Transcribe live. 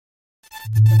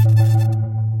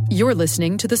You're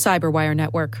listening to the Cyberwire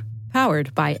Network,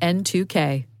 powered by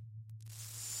N2K.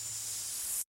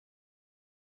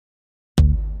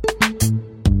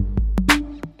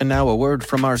 And now a word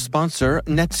from our sponsor,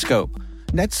 Netskope.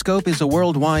 Netskope is a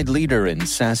worldwide leader in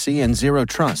SASE and Zero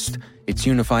Trust. Its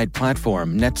unified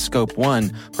platform, Netskope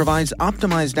One, provides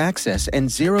optimized access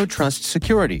and Zero Trust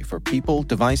security for people,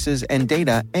 devices, and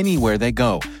data anywhere they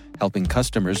go, helping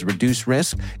customers reduce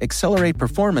risk, accelerate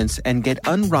performance, and get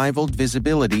unrivaled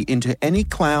visibility into any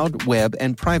cloud, web,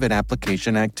 and private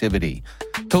application activity.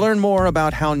 To learn more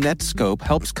about how Netskope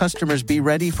helps customers be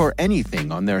ready for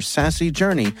anything on their SASE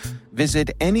journey, visit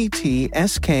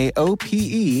netskope.com.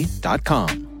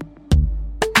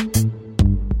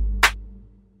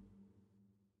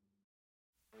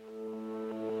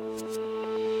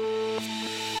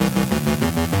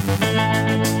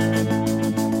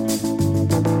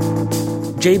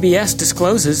 JBS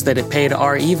discloses that it paid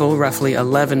REvil roughly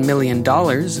 $11 million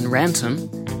in ransom.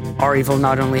 REvil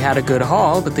not only had a good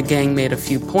haul, but the gang made a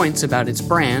few points about its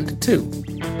brand, too.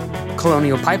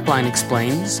 Colonial Pipeline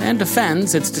explains and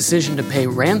defends its decision to pay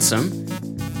ransom.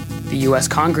 The U.S.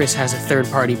 Congress has a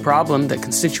third-party problem that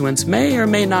constituents may or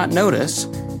may not notice.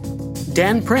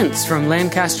 Dan Prince from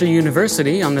Lancaster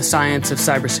University on the science of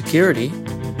cybersecurity.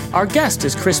 Our guest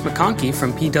is Chris McConkey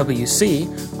from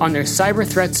PwC on their Cyber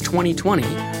Threats 2020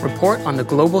 report on the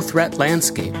global threat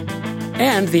landscape.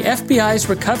 And the FBI's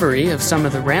recovery of some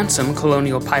of the ransom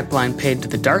Colonial Pipeline paid to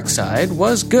the dark side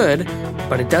was good,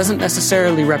 but it doesn't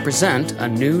necessarily represent a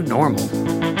new normal.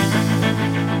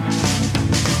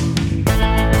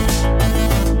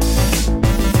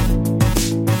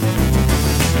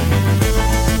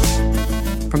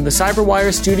 From the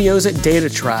Cyberwire studios at Data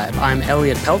Tribe, I'm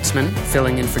Elliot Peltzman,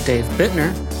 filling in for Dave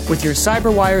Bittner, with your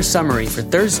Cyberwire summary for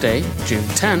Thursday, June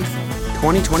 10th,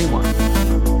 2021.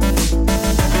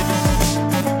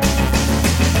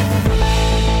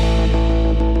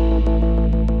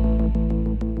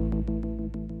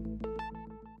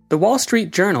 The Wall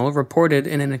Street Journal reported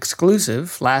in an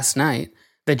exclusive last night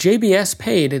that JBS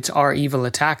paid its REvil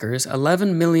attackers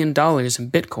 $11 million in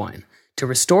Bitcoin to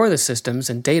restore the systems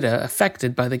and data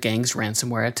affected by the gang's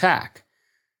ransomware attack.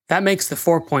 That makes the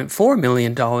 $4.4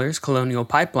 million Colonial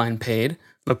Pipeline paid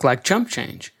look like chump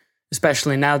change,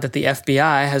 especially now that the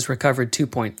FBI has recovered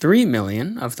 $2.3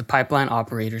 million of the pipeline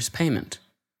operator's payment.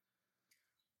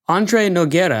 Andre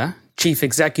Nogueira, chief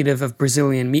executive of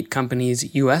Brazilian meat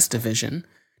company's U.S. division,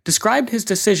 described his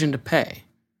decision to pay.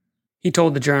 He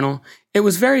told the Journal, "It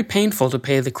was very painful to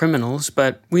pay the criminals,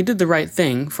 but we did the right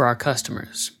thing for our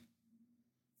customers."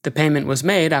 The payment was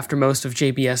made after most of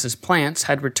JBS's plants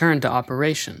had returned to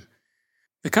operation.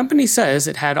 The company says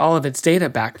it had all of its data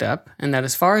backed up and that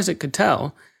as far as it could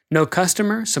tell, no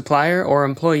customer, supplier, or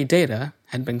employee data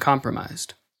had been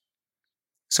compromised.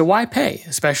 So why pay,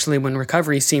 especially when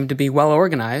recovery seemed to be well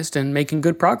organized and making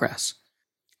good progress?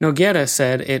 Nogueira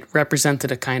said it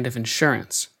represented a kind of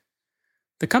insurance.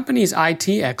 The company's IT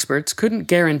experts couldn't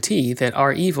guarantee that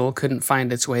REvil couldn't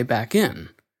find its way back in.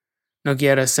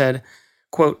 Nogueira said,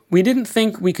 quote, "We didn't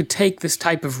think we could take this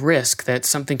type of risk that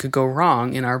something could go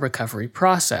wrong in our recovery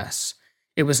process.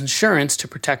 It was insurance to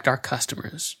protect our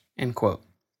customers," end quote.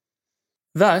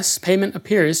 Thus, payment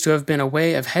appears to have been a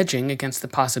way of hedging against the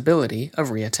possibility of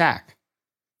reattack.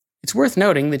 It's worth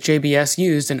noting that JBS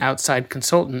used an outside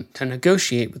consultant to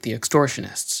negotiate with the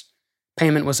extortionists.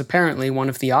 Payment was apparently one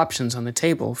of the options on the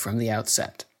table from the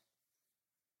outset.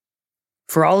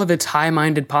 For all of its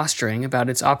high-minded posturing about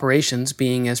its operations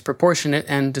being as proportionate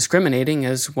and discriminating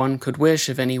as one could wish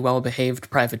of any well-behaved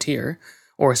privateer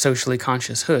or socially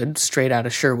conscious hood straight out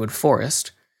of Sherwood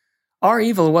Forest,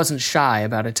 REvil wasn't shy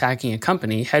about attacking a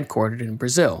company headquartered in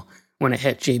Brazil when it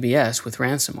hit JBS with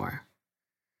ransomware.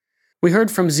 We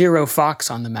heard from Zero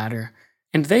Fox on the matter,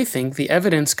 and they think the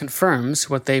evidence confirms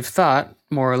what they've thought,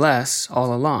 more or less,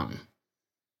 all along.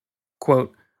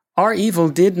 Quote, "REvil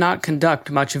did not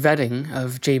conduct much vetting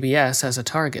of JBS as a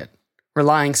target,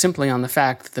 relying simply on the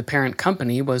fact that the parent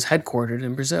company was headquartered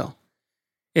in Brazil.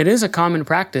 It is a common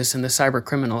practice in the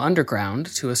cybercriminal underground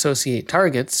to associate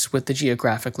targets with the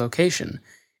geographic location,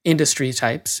 industry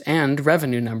types, and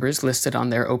revenue numbers listed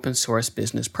on their open-source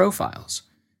business profiles."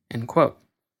 End quote.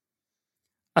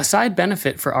 A side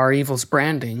benefit for REvil's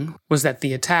branding was that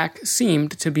the attack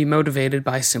seemed to be motivated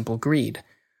by simple greed,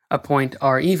 a point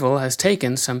REvil has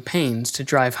taken some pains to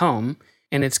drive home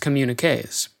in its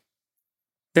communiques.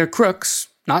 They're crooks,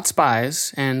 not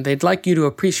spies, and they'd like you to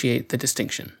appreciate the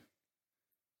distinction.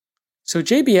 So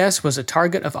JBS was a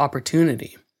target of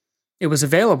opportunity. It was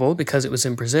available because it was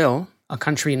in Brazil, a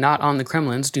country not on the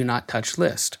Kremlin's Do Not Touch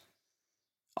list.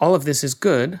 all of this is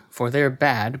good for their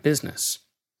bad business.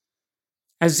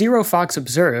 As ZeroFox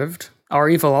observed,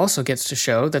 REvil also gets to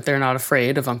show that they're not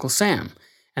afraid of Uncle Sam,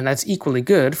 and that's equally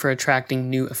good for attracting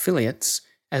new affiliates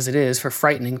as it is for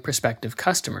frightening prospective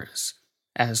customers,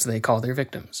 as they call their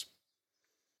victims.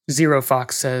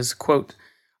 ZeroFox says, quote,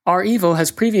 REvil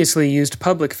has previously used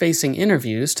public-facing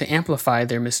interviews to amplify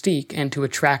their mystique and to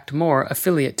attract more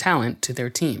affiliate talent to their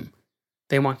team.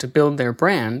 They want to build their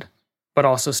brand, but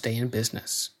also stay in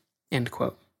business. End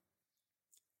quote.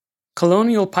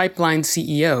 Colonial Pipeline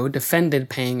CEO defended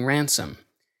paying ransom.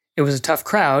 It was a tough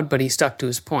crowd, but he stuck to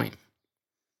his point.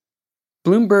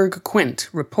 Bloomberg Quint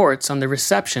reports on the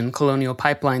reception Colonial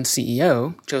Pipeline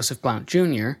CEO, Joseph Blount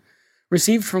Jr.,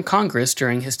 received from Congress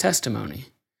during his testimony.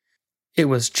 It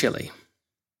was chilly.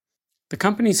 The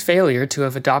company's failure to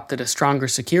have adopted a stronger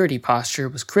security posture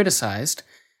was criticized,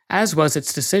 as was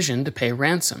its decision to pay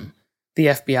ransom, the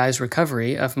FBI's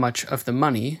recovery of much of the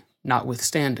money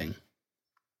notwithstanding.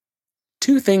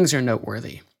 Two things are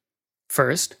noteworthy.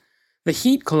 First, the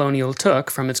heat Colonial took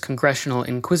from its congressional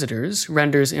inquisitors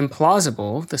renders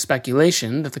implausible the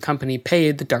speculation that the company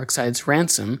paid the Darkside's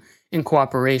ransom in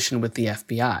cooperation with the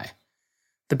FBI,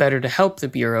 the better to help the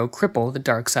Bureau cripple the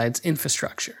Darkside's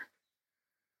infrastructure.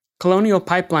 Colonial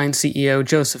Pipeline CEO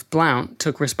Joseph Blount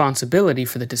took responsibility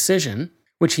for the decision,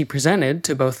 which he presented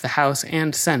to both the House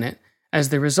and Senate as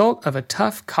the result of a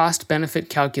tough cost-benefit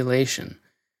calculation.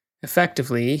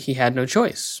 Effectively, he had no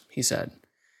choice, he said,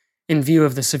 in view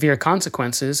of the severe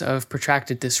consequences of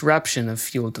protracted disruption of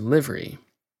fuel delivery.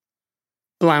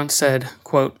 Blount said,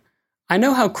 quote, I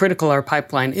know how critical our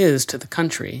pipeline is to the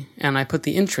country, and I put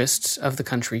the interests of the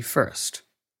country first.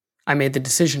 I made the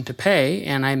decision to pay,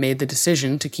 and I made the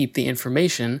decision to keep the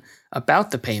information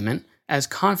about the payment as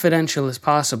confidential as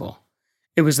possible.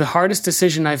 It was the hardest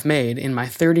decision I've made in my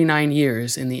 39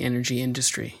 years in the energy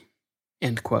industry.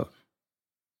 End quote.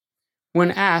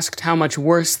 When asked how much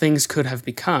worse things could have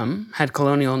become had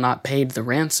Colonial not paid the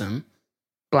ransom,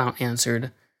 Blount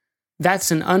answered,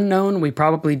 That's an unknown we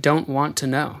probably don't want to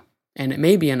know, and it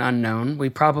may be an unknown we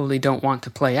probably don't want to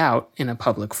play out in a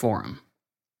public forum.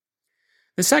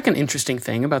 The second interesting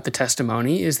thing about the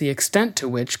testimony is the extent to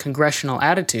which congressional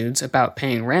attitudes about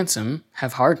paying ransom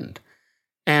have hardened,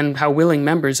 and how willing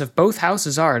members of both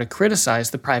houses are to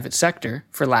criticize the private sector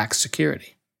for lax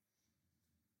security.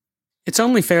 It's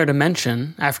only fair to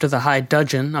mention, after the high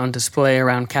dudgeon on display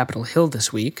around Capitol Hill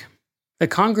this week, that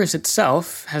Congress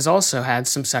itself has also had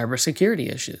some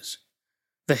cybersecurity issues.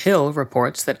 The Hill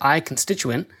reports that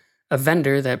iConstituent, a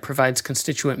vendor that provides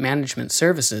constituent management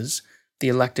services, the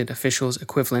elected officials'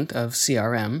 equivalent of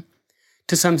CRM,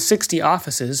 to some 60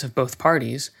 offices of both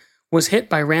parties, was hit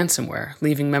by ransomware,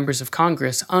 leaving members of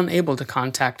Congress unable to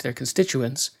contact their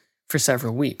constituents for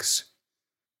several weeks.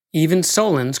 Even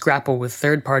Solons grapple with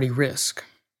third-party risk.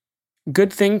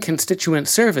 Good thing constituent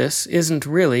service isn't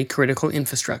really critical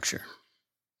infrastructure.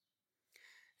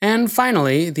 And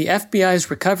finally, the FBI's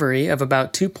recovery of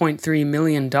about $2.3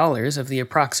 million of the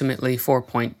approximately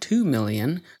 $4.2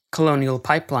 million Colonial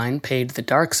Pipeline paid the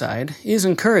Darkside is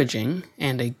encouraging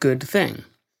and a good thing.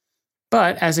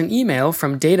 But as an email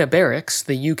from Data Barracks,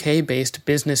 the UK-based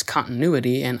business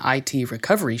continuity and IT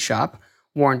recovery shop,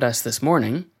 warned us this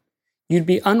morning, you'd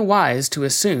be unwise to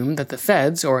assume that the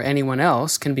feds or anyone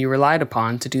else can be relied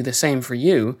upon to do the same for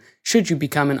you should you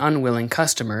become an unwilling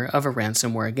customer of a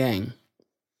ransomware gang.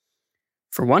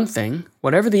 For one thing,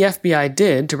 whatever the FBI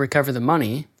did to recover the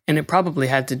money, and it probably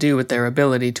had to do with their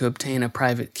ability to obtain a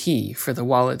private key for the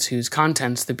wallets whose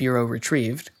contents the Bureau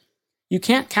retrieved, you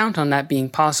can't count on that being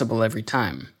possible every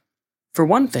time. For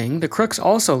one thing, the crooks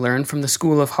also learn from the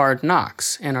school of hard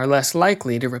knocks and are less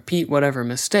likely to repeat whatever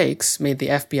mistakes made the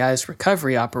FBI's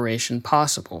recovery operation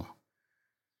possible.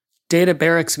 Data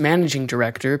Barracks Managing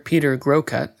Director Peter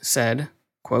Grokut said,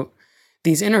 quote,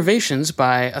 These innovations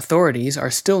by authorities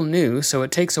are still new, so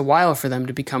it takes a while for them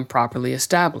to become properly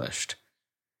established.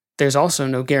 There's also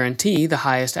no guarantee the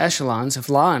highest echelons of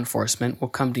law enforcement will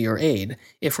come to your aid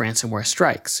if ransomware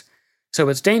strikes, so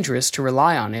it's dangerous to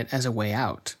rely on it as a way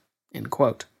out. End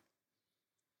quote.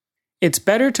 It's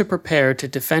better to prepare to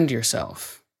defend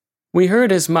yourself. We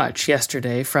heard as much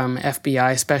yesterday from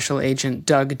FBI Special Agent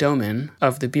Doug Doman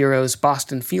of the Bureau's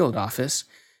Boston Field Office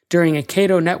during a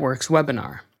Cato Networks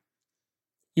webinar.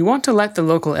 You want to let the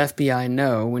local FBI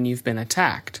know when you've been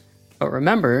attacked, but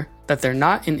remember that they're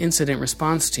not an incident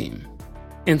response team.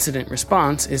 Incident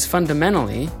response is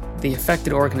fundamentally the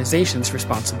affected organization's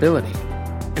responsibility,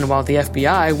 and while the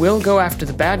FBI will go after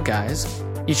the bad guys,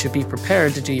 you should be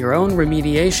prepared to do your own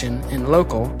remediation and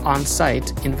local,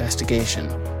 on-site investigation.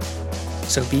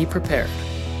 So be prepared.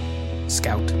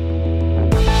 Scout.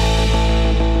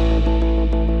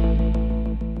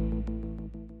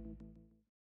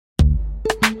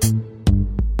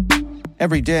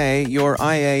 Every day, your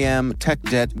IAM tech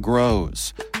debt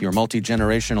grows. Your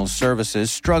multi-generational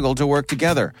services struggle to work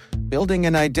together. Building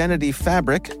an identity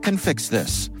fabric can fix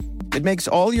this. It makes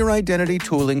all your identity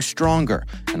tooling stronger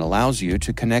and allows you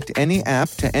to connect any app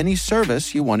to any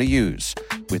service you want to use,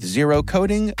 with zero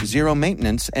coding, zero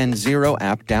maintenance, and zero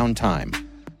app downtime.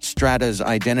 Strata's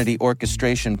identity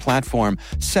orchestration platform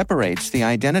separates the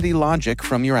identity logic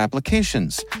from your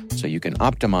applications, so you can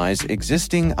optimize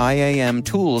existing IAM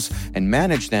tools and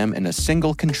manage them in a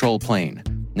single control plane.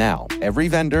 Now, every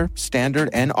vendor, standard,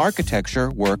 and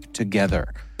architecture work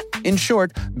together. In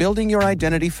short, building your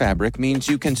identity fabric means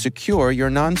you can secure your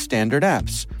non-standard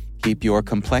apps, keep your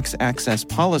complex access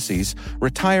policies,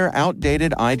 retire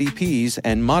outdated IDPs,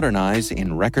 and modernize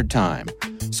in record time.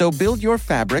 So build your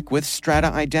fabric with Strata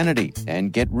Identity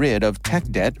and get rid of tech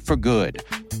debt for good.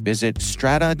 Visit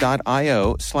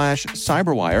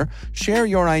strata.io/cyberwire, share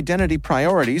your identity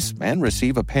priorities, and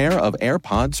receive a pair of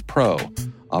AirPods Pro.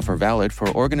 Offer valid for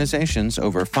organizations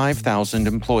over 5,000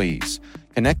 employees.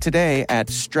 Connect today at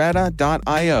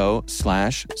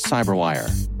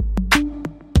strata.io/cyberwire.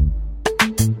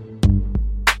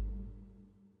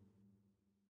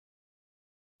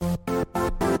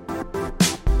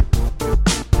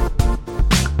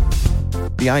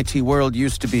 The IT world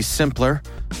used to be simpler.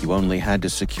 You only had to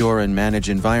secure and manage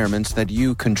environments that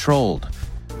you controlled.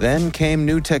 Then came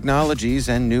new technologies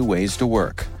and new ways to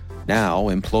work. Now,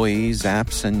 employees,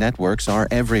 apps, and networks are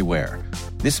everywhere.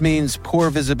 This means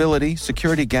poor visibility,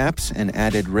 security gaps, and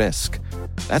added risk.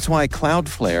 That's why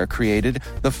Cloudflare created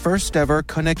the first-ever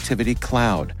connectivity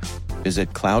cloud.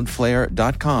 Visit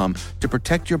cloudflare.com to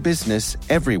protect your business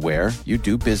everywhere you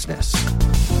do business.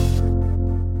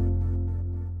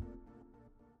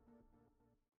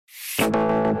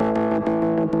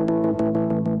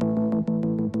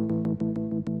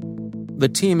 The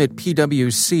team at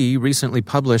PwC recently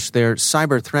published their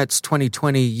Cyber Threats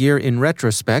 2020 Year in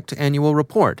Retrospect annual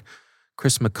report.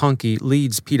 Chris McConkey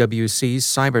leads PwC's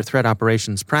Cyber Threat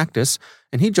Operations practice,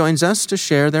 and he joins us to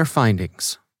share their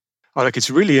findings. Oh, look, it's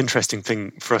a really interesting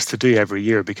thing for us to do every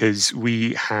year because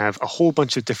we have a whole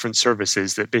bunch of different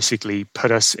services that basically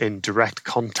put us in direct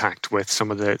contact with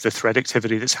some of the threat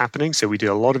activity that's happening. So we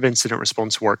do a lot of incident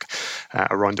response work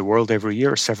around the world every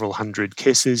year, several hundred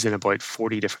cases in about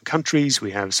 40 different countries.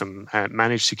 We have some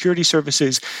managed security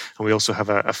services, and we also have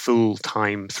a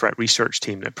full-time threat research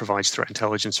team that provides threat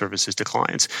intelligence services to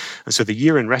clients. And so the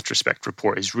Year in Retrospect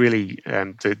report is really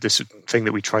this thing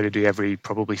that we try to do every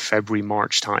probably February,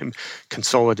 March time,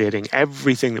 consolidating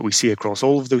everything that we see across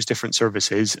all of those different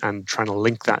services and trying to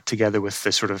link that together with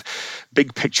the sort of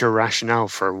big picture rationale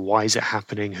for why is it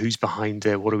happening, who's behind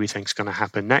it, what do we think is going to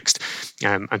happen next,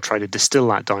 and try to distill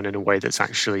that down in a way that's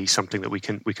actually something that we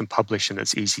can publish and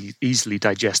that's easily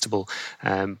digestible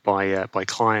by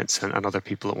clients and other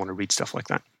people that want to read stuff like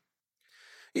that.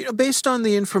 You know, based on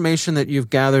the information that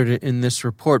you've gathered in this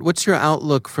report, what's your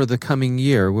outlook for the coming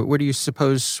year? Where do you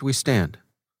suppose we stand?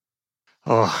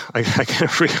 Oh, I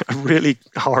get a really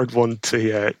hard one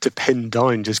to pin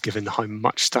down, just given how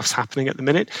much stuff's happening at the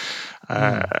minute.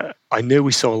 I know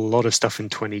we saw a lot of stuff in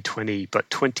 2020, but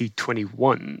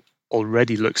 2021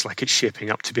 already looks like it's shaping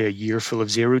up to be a year full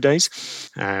of 0 days.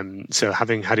 So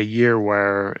having had a year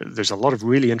where there's a lot of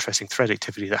really interesting threat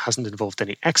activity that hasn't involved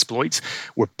any exploits,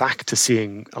 we're back to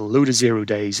seeing a load of 0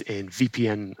 days in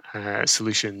VPN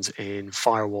solutions, in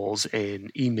firewalls, in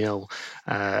email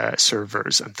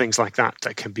servers, and things like that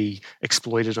can be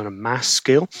exploited on a mass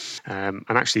scale. And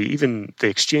actually, even the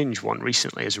Exchange one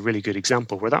recently is a really good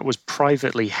example where that was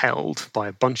privately held by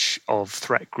a bunch of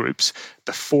threat groups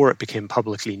before it became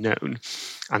publicly known.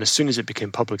 And as soon as it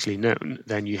became publicly known,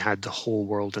 then you had the whole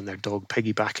world and their dog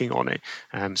piggybacking on it.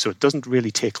 So it doesn't really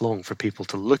take long for people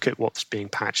to look at what's being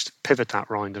patched, pivot that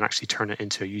round, and actually turn it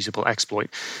into a usable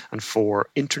exploit. And for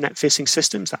internet-facing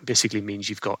systems, that basically means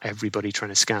you've got everybody trying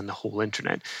to scan the whole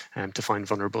internet to find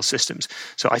vulnerable systems.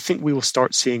 So I think we will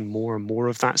start seeing more and more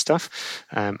of that stuff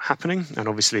happening. And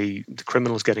obviously, the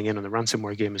criminals getting in on the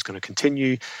ransomware game is going to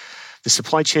continue. The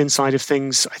supply chain side of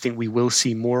things, I think we will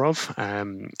see more of.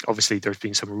 Obviously, there's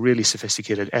been some really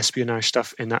sophisticated espionage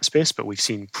stuff in that space, but we've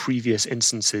seen previous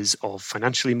instances of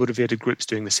financially motivated groups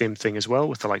doing the same thing as well,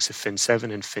 with the likes of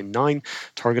Fin7 and Fin9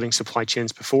 targeting supply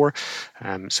chains before.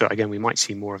 So again, we might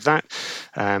see more of that.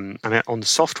 And on the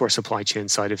software supply chain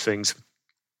side of things,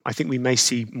 I think we may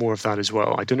see more of that as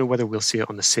well. I don't know whether we'll see it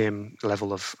on the same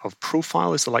level of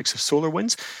profile as the likes of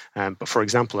SolarWinds. But for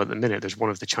example, at the minute, there's one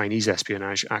of the Chinese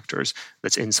espionage actors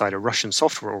that's inside a Russian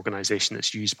software organization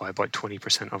that's used by about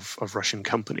 20% of Russian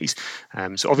companies.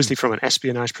 So obviously from an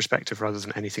espionage perspective rather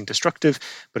than anything destructive.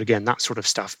 But again, that sort of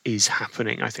stuff is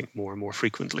happening, I think, more and more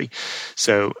frequently.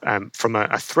 So from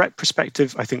a threat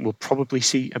perspective, I think we'll probably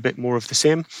see a bit more of the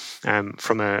same.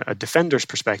 From a defender's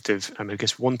perspective, I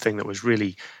guess one thing that was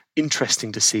really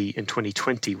interesting to see in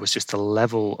 2020 was just the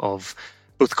level of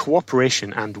both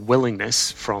cooperation and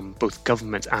willingness from both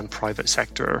government and private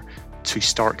sector to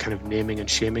start kind of naming and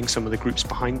shaming some of the groups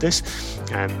behind this.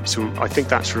 So I think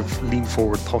that sort of lean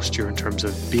forward posture in terms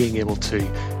of being able to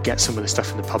get some of the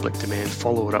stuff in the public domain,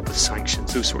 follow it up with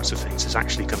sanctions, those sorts of things is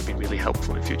actually going to be really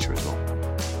helpful in future as well.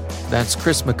 That's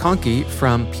Chris McConkey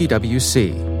from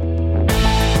PwC.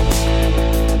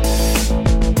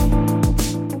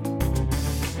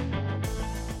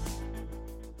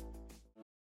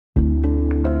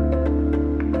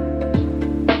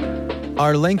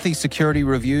 Are lengthy security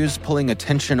reviews pulling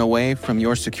attention away from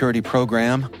your security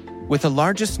program? With the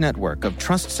largest network of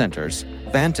trust centers,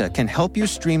 Vanta can help you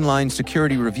streamline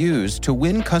security reviews to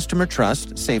win customer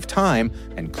trust, save time,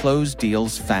 and close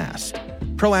deals fast.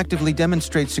 Proactively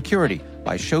demonstrate security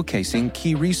by showcasing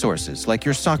key resources like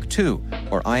your SOC 2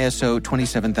 or ISO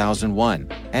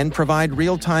 27001 and provide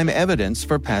real-time evidence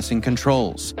for passing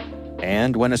controls.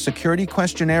 And when a security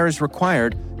questionnaire is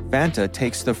required, Vanta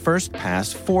takes the first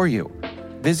pass for you.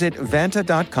 Visit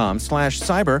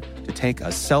vanta.com/cyber to take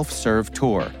a self-serve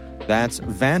tour. That's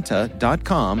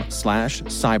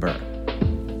vanta.com/cyber.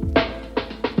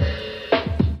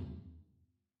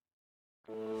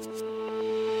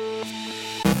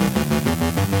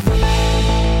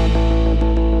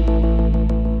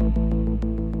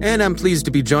 And I'm pleased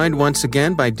to be joined once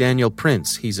again by Daniel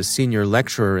Prince. He's a senior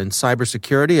lecturer in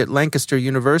cybersecurity at Lancaster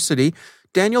University.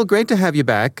 Daniel, great to have you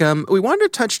back. We wanted to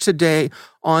touch today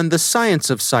on the science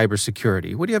of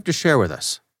cybersecurity. What do you have to share with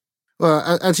us?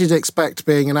 Well, as you'd expect,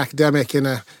 being an academic in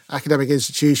an academic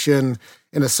institution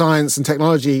in a science and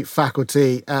technology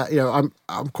faculty, I'm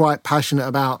quite passionate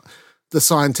about the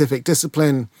scientific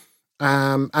discipline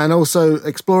and also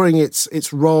exploring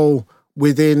its role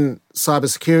within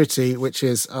cybersecurity, which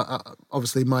is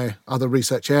obviously my other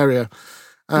research area.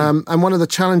 And one of the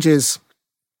challenges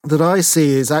that I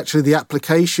see is actually the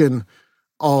application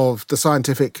of the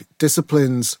scientific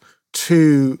disciplines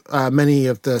to many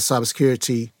of the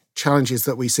cybersecurity challenges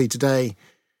that we see today.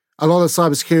 A lot of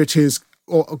cybersecurity is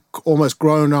almost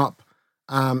grown up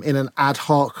in an ad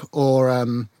hoc or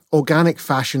organic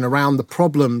fashion around the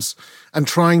problems and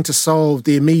trying to solve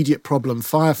the immediate problem,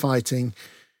 firefighting.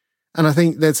 And I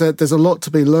think there's a lot to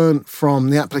be learned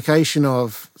from the application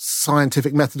of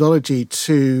scientific methodology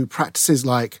to practices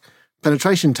like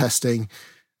penetration testing.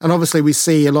 And obviously we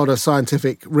see a lot of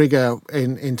scientific rigor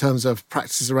in terms of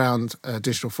practices around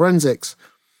digital forensics.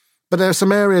 But there are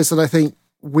some areas that I think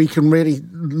we can really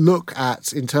look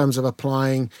at in terms of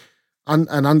applying and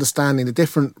understanding the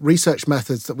different research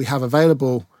methods that we have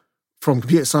available from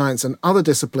computer science and other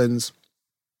disciplines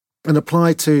and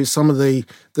apply to some of the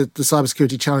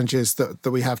cybersecurity challenges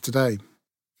that we have today.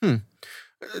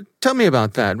 Tell me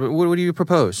about that. What do you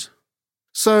propose?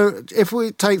 So if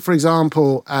we take, for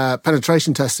example,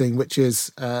 penetration testing, which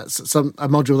is a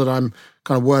module that I'm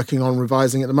kind of working on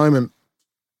revising at the moment,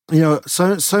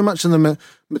 so much of the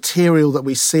material that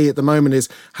we see at the moment is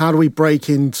how do we break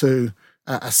into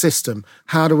a system?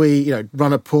 How do we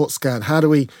run a port scan? How do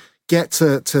we get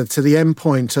to the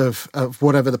endpoint of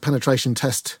whatever the penetration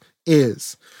test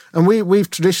is? And we've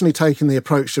traditionally taken the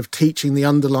approach of teaching the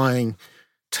underlying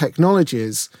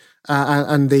technologies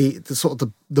and the sort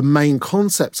of the main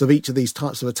concepts of each of these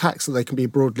types of attacks so they can be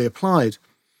broadly applied.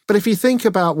 But if you think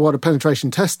about what a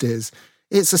penetration test is,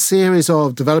 it's a series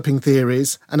of developing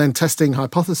theories and then testing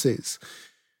hypotheses.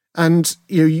 And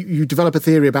you develop a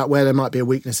theory about where there might be a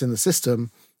weakness in the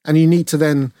system, and you need to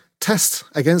then test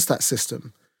against that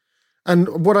system.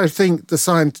 And what I think the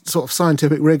sort of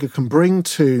scientific rigor can bring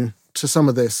to some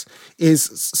of this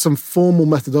is some formal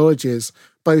methodologies,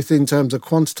 both in terms of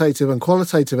quantitative and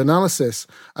qualitative analysis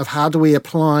of how do we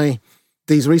apply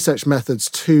these research methods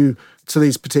to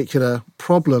these particular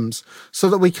problems so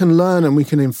that we can learn and we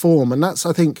can inform. And that's,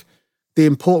 I think, the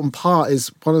important part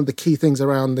is one of the key things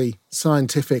around the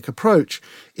scientific approach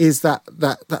is that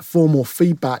formal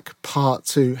feedback part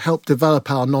to help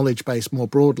develop our knowledge base more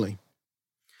broadly.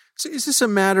 So is this a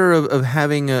matter of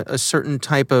having a certain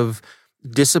type of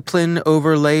discipline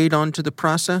overlaid onto the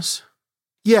process?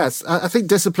 Yes, I think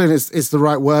discipline is the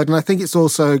right word. And I think it's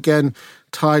also, again,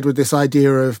 tied with this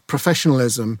idea of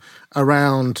professionalism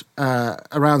around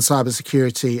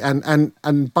cybersecurity,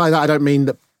 and by that I don't mean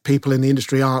that people in the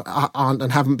industry aren't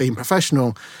and haven't been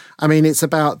professional. I mean, it's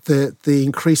about the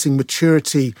increasing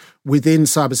maturity within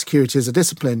cybersecurity as a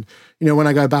discipline. When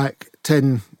I go back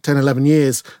 10, 11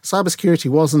 years, cybersecurity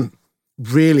wasn't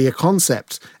really a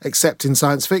concept except in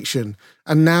science fiction.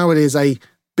 And now it is a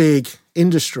big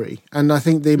industry. And I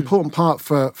think the important part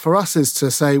for us is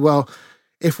to say, well,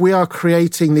 if we are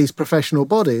creating these professional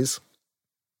bodies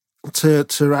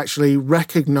to actually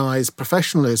recognize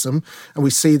professionalism, and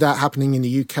we see that happening in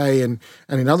the UK and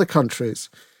in other countries,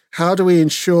 how do we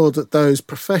ensure that those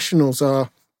professionals are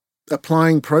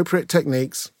applying appropriate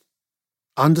techniques,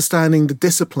 understanding the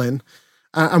discipline,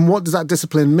 and what does that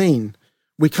discipline mean?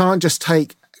 We can't just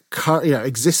take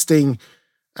existing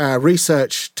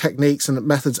research techniques and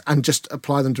methods and just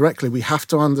apply them directly. We have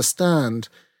to understand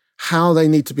how they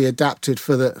need to be adapted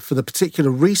for the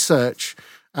particular research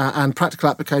and practical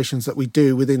applications that we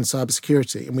do within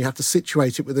cybersecurity, and we have to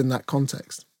situate it within that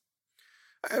context.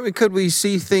 I mean, could we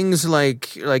see things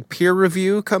like peer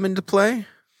review come into play?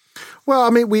 Well, I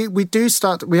mean, we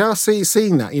are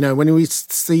seeing that. When we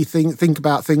think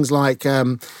about things like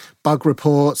bug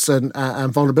reports and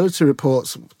vulnerability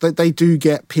reports, they do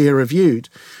get peer reviewed,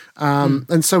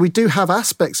 and so we do have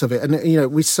aspects of it.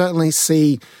 And we certainly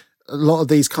see a lot of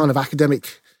these kind of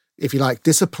academic, if you like,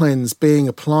 disciplines being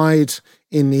applied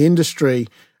in the industry.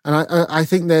 And I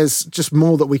think there's just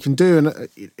more that we can do. And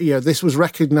this was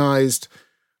recognised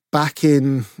back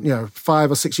in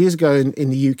 5 or 6 years ago in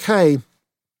the UK,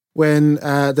 when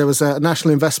there was a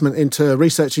national investment into a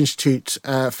research institute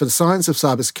for the science of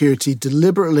cybersecurity,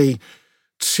 deliberately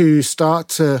to start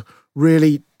to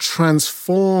really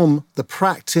transform the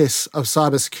practice of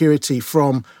cybersecurity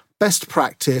from best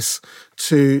practice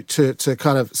to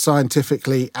kind of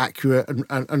scientifically accurate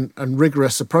and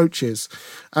rigorous approaches.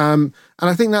 And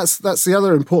I think that's the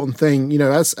other important thing.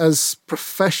 As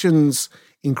professions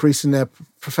increase in their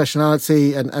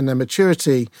professionality and their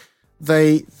maturity,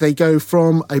 they go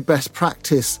from a best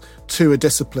practice to a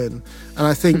discipline. And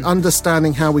I think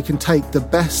understanding how we can take the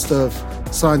best of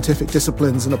scientific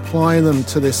disciplines and apply them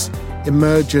to this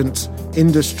emergent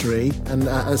industry and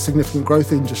a significant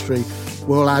growth industry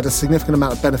will add a significant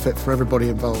amount of benefit for everybody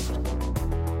involved.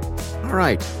 All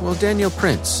right. Well, Daniel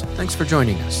Prince, thanks for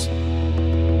joining us.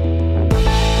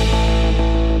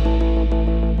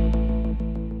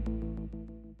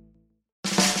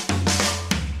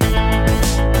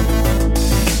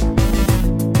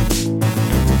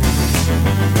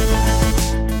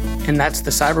 And that's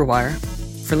the Cyberwire.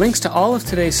 For links to all of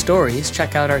today's stories,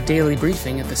 check out our daily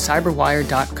briefing at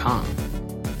thecyberwire.com.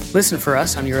 Listen for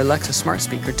us on your Alexa smart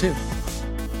speaker, too.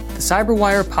 The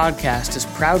Cyberwire podcast is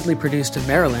proudly produced in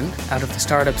Maryland out of the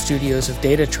startup studios of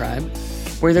Data Tribe,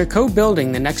 where they're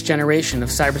co-building the next generation of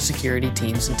cybersecurity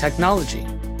teams and technology.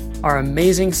 Our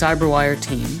amazing Cyberwire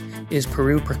team is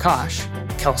Puru Prakash,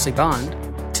 Kelsey Bond,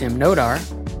 Tim Nodar,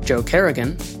 Joe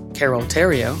Kerrigan, Carol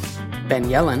Terrio, Ben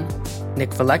Yellen,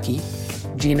 Nick Valecki,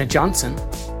 Gina Johnson,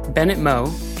 Bennett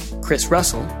Moe, Chris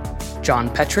Russell,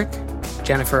 John Petrick,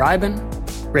 Jennifer Iben,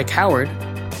 Rick Howard,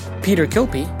 Peter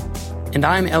Kilpie, and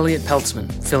I'm Elliot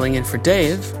Peltzman, filling in for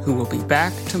Dave, who will be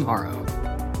back tomorrow.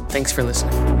 Thanks for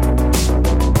listening.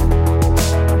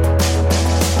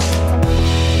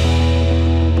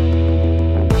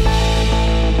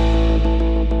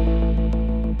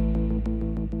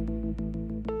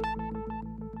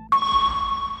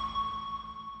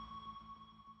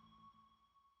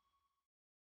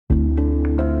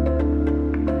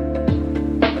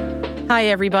 Hi,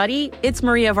 everybody. It's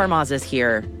Maria Varmazes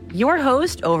here, your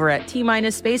host over at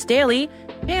T-Minus Space Daily,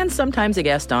 and sometimes a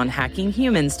guest on Hacking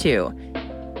Humans, too.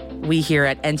 We here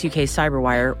at N2K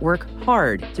Cyberwire work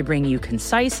hard to bring you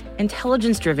concise,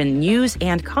 intelligence-driven news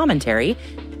and commentary,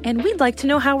 and we'd like to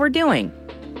know how we're doing.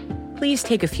 Please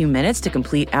take a few minutes to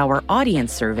complete our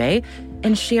audience survey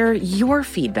and share your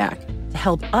feedback to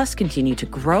help us continue to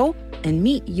grow and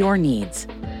meet your needs.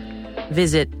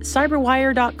 Visit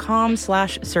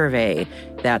cyberwire.com/survey.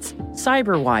 That's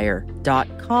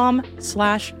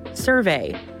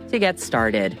cyberwire.com/survey to get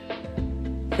started.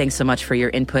 Thanks so much for your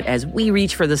input as we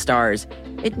reach for the stars.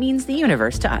 It means the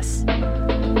universe to us.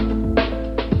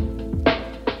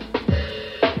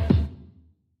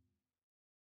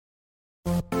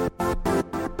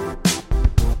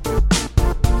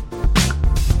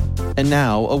 And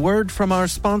now, a word from our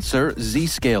sponsor,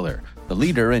 Zscaler, the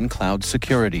leader in cloud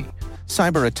security.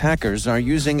 Cyber attackers are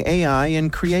using AI in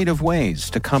creative ways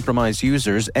to compromise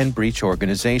users and breach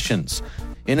organizations.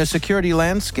 In a security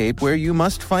landscape where you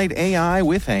must fight AI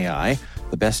with AI,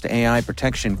 The best AI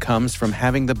protection comes from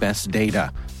having the best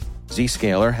data.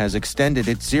 Zscaler has extended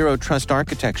its Zero Trust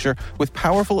architecture with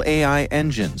powerful AI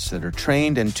engines that are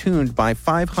trained and tuned by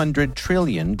 500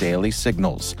 trillion daily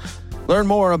signals. Learn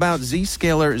more about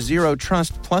Zscaler Zero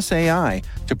Trust Plus AI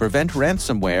to prevent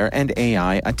ransomware and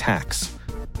AI attacks.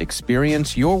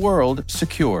 Experience your world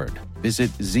secured.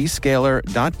 Visit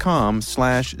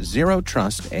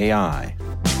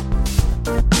zscaler.com/zerotrustai.